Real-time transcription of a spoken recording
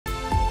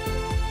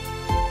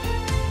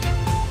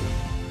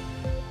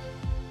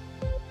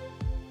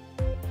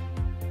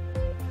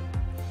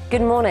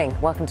Good morning.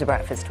 Welcome to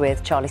Breakfast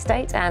with Charlie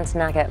State and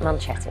Naga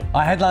Manchetti.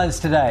 Our headlines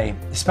today: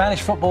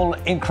 Spanish football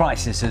in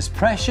crisis as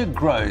pressure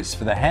grows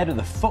for the head of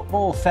the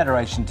Football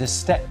Federation to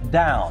step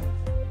down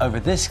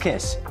over this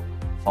kiss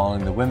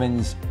following the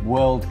Women's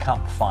World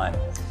Cup final.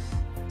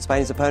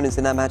 Spain's opponents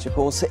in that match, of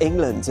course,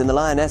 England, and the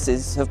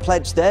Lionesses have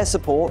pledged their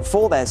support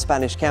for their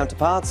Spanish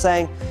counterparts,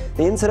 saying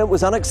the incident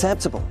was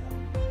unacceptable.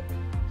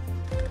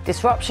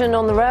 Disruption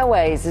on the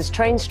railways as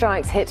train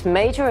strikes hit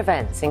major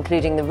events,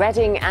 including the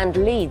Reading and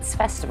Leeds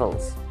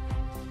festivals.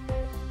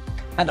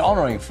 And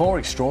honouring 4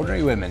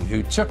 extraordinary women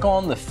who took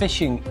on the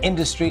fishing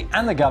industry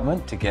and the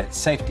government to get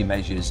safety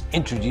measures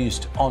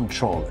introduced on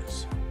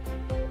trawlers.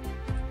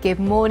 Good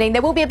morning.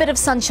 There will be a bit of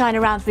sunshine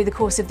around through the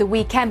course of the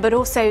weekend, but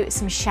also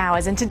some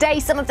showers. And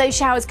today, some of those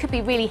showers could be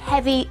really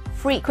heavy,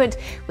 frequent,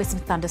 with some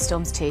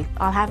thunderstorms too.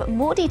 I'll have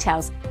more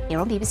details here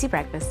on BBC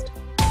Breakfast.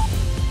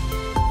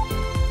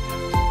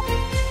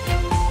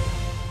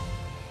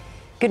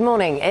 Good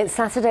morning. It's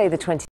Saturday the 20th.